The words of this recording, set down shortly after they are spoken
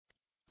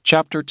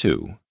Chapter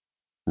 2: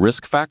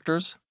 Risk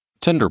Factors,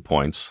 Tender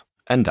Points,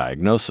 and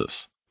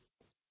Diagnosis.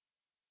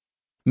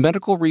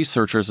 Medical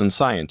researchers and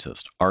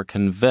scientists are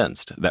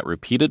convinced that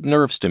repeated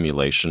nerve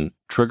stimulation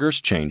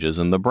triggers changes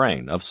in the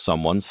brain of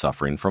someone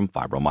suffering from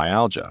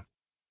fibromyalgia.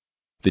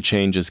 The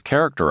change is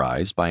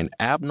characterized by an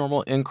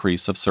abnormal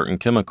increase of certain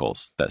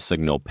chemicals that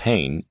signal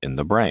pain in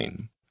the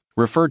brain,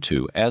 referred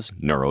to as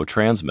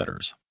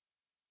neurotransmitters.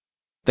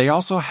 They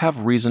also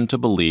have reason to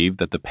believe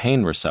that the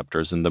pain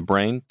receptors in the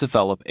brain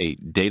develop a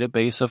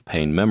database of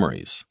pain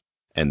memories,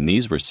 and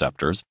these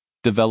receptors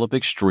develop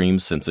extreme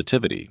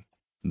sensitivity,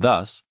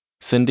 thus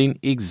sending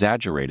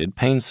exaggerated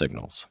pain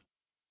signals.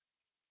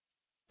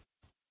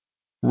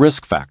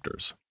 Risk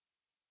factors.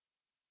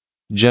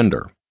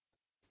 Gender.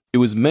 It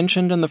was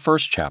mentioned in the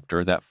first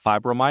chapter that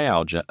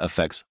fibromyalgia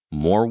affects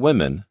more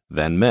women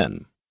than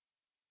men.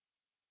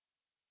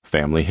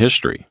 Family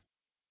history.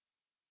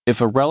 If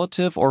a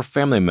relative or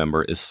family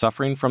member is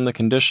suffering from the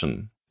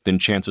condition, then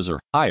chances are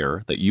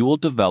higher that you will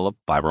develop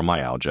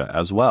fibromyalgia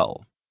as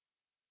well.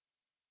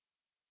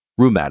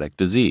 Rheumatic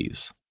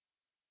disease.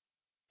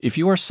 If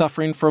you are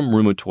suffering from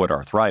rheumatoid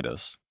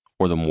arthritis,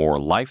 or the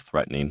more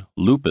life-threatening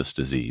lupus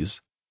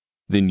disease,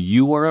 then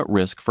you are at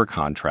risk for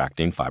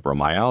contracting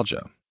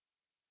fibromyalgia.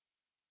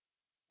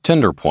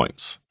 Tender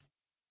points.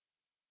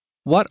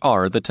 What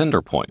are the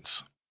tender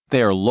points?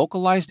 They are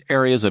localized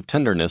areas of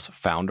tenderness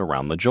found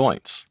around the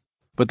joints,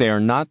 but they are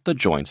not the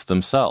joints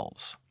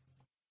themselves.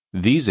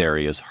 These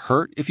areas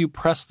hurt if you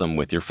press them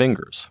with your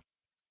fingers.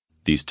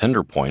 These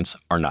tender points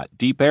are not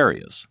deep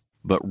areas,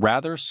 but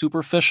rather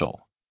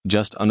superficial,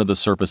 just under the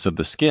surface of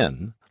the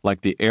skin,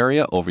 like the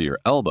area over your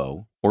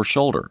elbow or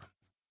shoulder.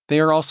 They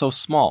are also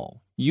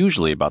small,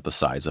 usually about the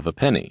size of a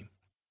penny.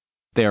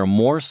 They are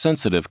more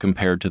sensitive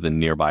compared to the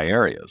nearby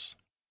areas.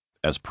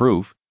 As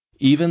proof,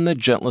 even the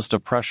gentlest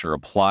of pressure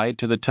applied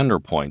to the tender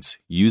points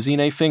using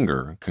a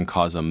finger can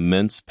cause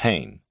immense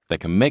pain that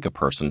can make a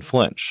person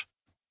flinch.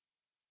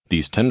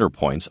 These tender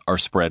points are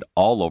spread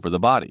all over the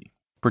body,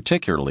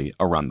 particularly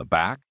around the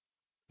back,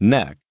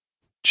 neck,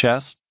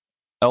 chest,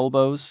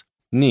 elbows,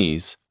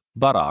 knees,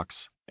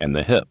 buttocks, and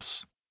the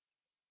hips.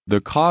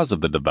 The cause of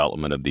the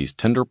development of these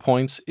tender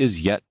points is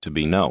yet to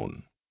be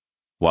known.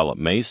 While it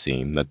may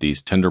seem that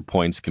these tender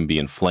points can be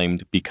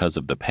inflamed because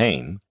of the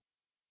pain,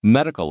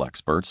 medical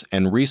experts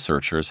and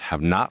researchers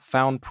have not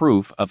found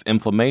proof of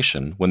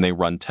inflammation when they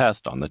run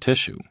tests on the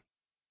tissue.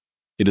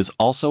 It is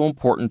also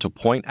important to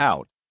point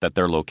out that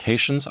their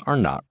locations are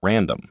not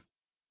random.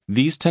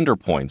 These tender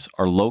points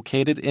are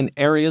located in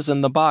areas in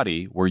the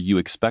body where you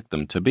expect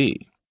them to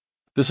be.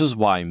 This is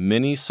why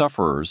many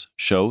sufferers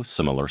show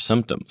similar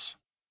symptoms.